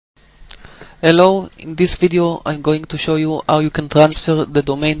Hello, in this video I'm going to show you how you can transfer the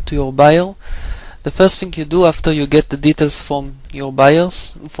domain to your buyer. The first thing you do after you get the details from your buyer,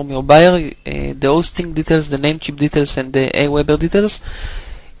 the hosting details, the Namecheap details and the Aweber details,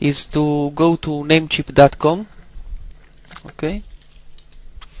 is to go to namecheap.com. Okay.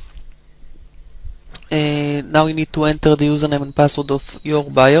 Now you need to enter the username and password of your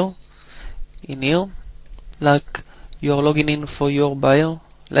buyer in here, like you are logging in for your buyer,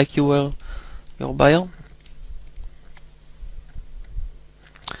 like you were your buyer.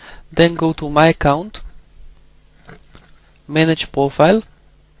 Then go to My Account, Manage Profile,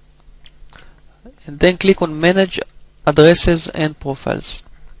 and then click on Manage Addresses and Profiles.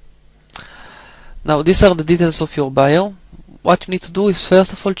 Now these are the details of your buyer. What you need to do is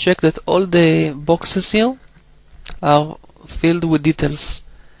first of all check that all the boxes here are filled with details,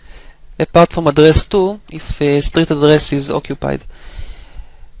 apart from address 2 if a street address is occupied.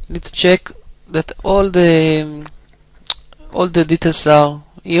 You need to check that all the details are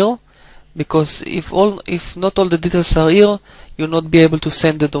here, because if not all the details are here, you'll not be able to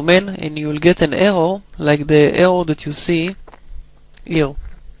send the domain and you will get an error like the error that you see here.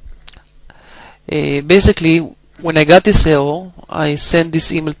 Basically, when I got this error, I sent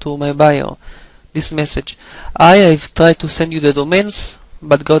this email to my buyer, this message: I've tried to send you the domains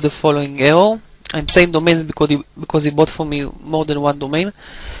but got the following error. I'm saying domains because he bought for me more than one domain.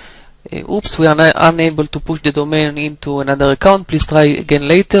 Oops, we are unable to push the domain into another account. Please try again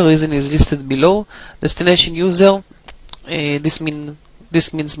later. Reason is listed below. Destination user, this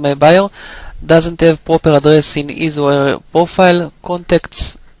means my buyer, doesn't have proper address in his or her profile.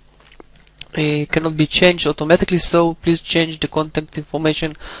 Contacts cannot be changed automatically, so please change the contact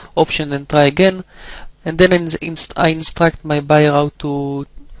information option and try again. And then I instruct my buyer how to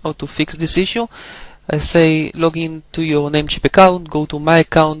fix this issue. I say log in to your Namecheap account, go to My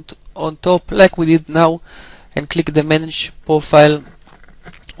Account on top like we did now, and click the Manage Profile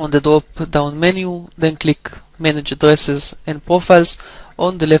on the drop down menu, then click Manage Addresses and Profiles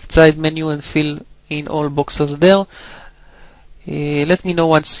on the left side menu and fill in all boxes there. Let me know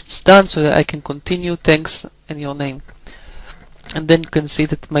once it's done so that I can continue. Thanks, and your name. And then you can see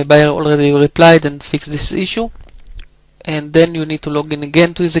that my buyer already replied and fixed this issue. And then you need to log in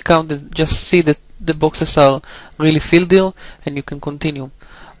again to his account and just see that the boxes are really filled here, and you can continue.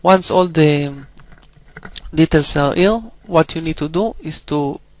 Once all the details are here, what you need to do is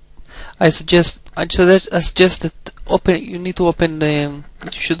I suggest that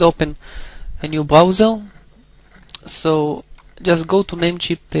you should open a new browser. So just go to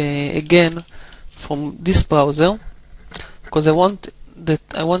Namecheap again from this browser, because I want to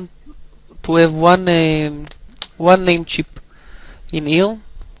have one Namecheap in here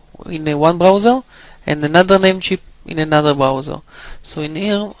in one browser and another Namecheap in another browser. So in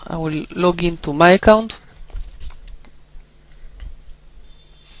here I will log into my account,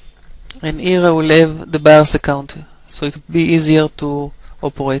 and here I will have the buyer's account, so it will be easier to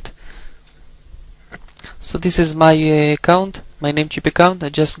operate. So this is my account, my Namecheap account. I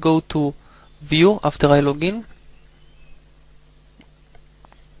just go to View after I log in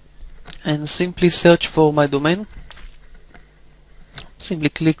and simply search for my domain. Simply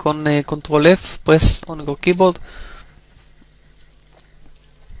click on Ctrl F, press on your keyboard,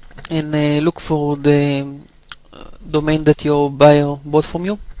 and look for the domain that your buyer bought from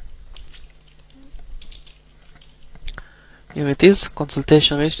you. Here it is,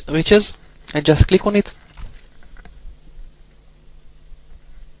 Consultation Riches. I just click on it.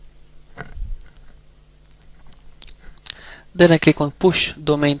 Then I click on Push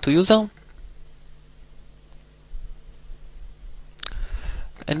Domain to User.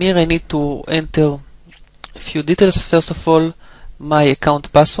 And here I need to enter a few details. First of all, my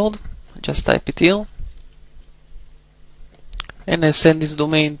account password. Just type it here. And I send this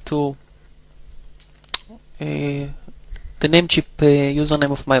domain to the Namecheap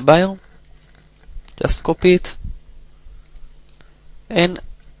username of my buyer. Just copy it. And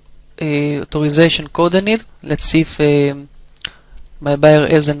authorization code I need. Let's see if my buyer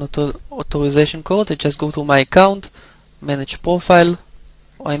has an authorization code. I just go to My Account, Manage Profile.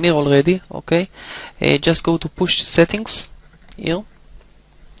 I'm here already. Okay. Just go to Push Settings here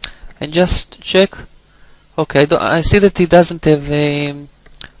and just check. Okay, I see that he doesn't have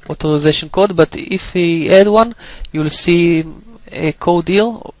authorization code, but if he had one, you'll see a code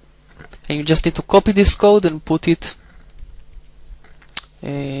here, and you just need to copy this code and put it.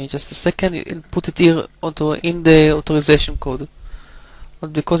 Just a second, and put it here in the authorization code.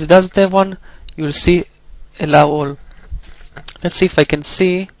 But because it doesn't have one, you'll see Allow All. Let's see if I can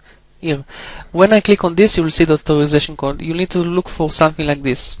see here. When I click on this, you will see the authorization code. You need to look for something like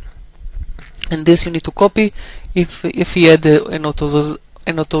this. and this you need to copy if he had an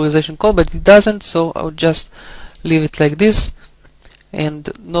authorization code, but it doesn't, so I would just leave it like this and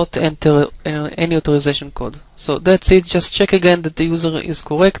not enter any authorization code. So that's it. Just check again that the user is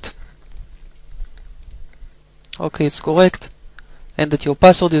correct. Okay, it's correct, and that your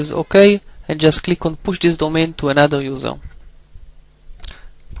password is okay, and just click on push this domain to another user.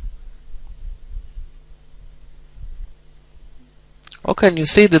 Okay, and you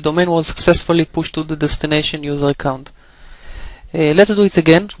see the domain was successfully pushed to the destination user account. Let's do it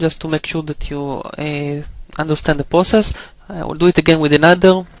again, just to make sure that you understand the process. I will do it again with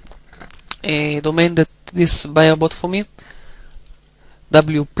another domain that this buyer bought for me,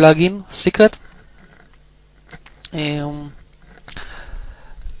 wplugin secret.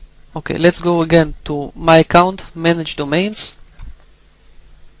 Okay, let's go again to my account, manage domains.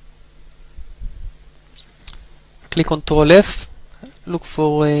 Click Ctrl F, look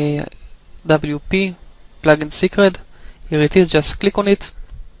for WP plugin secret. Here it is, just click on it.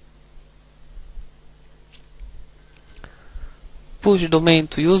 Push domain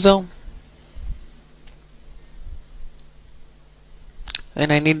to user.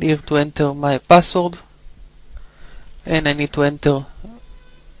 And I need here to enter my password. And I need to enter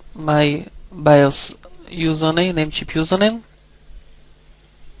my buyer's username, Namecheap username.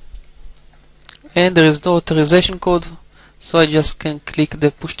 And there is no authorization code, so I just can click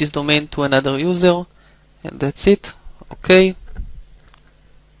the push this domain to another user, and that's it. Okay.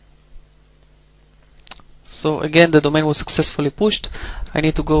 So again, the domain was successfully pushed. I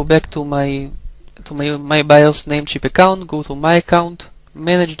need to go back to my buyer's Namecheap account, go to my account,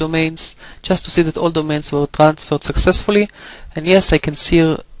 manage domains, just to see that all domains were transferred successfully. And yes, I can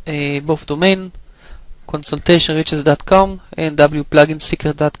see both domain, consultationriches.com and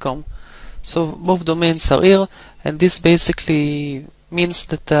wpluginsecret.com. So both domains are here, and this basically means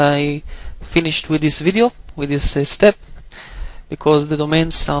that I finished with this video, with this step, because the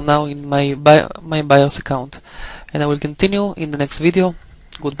domains are now in my buyer's account. And I will continue in the next video.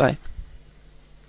 Goodbye.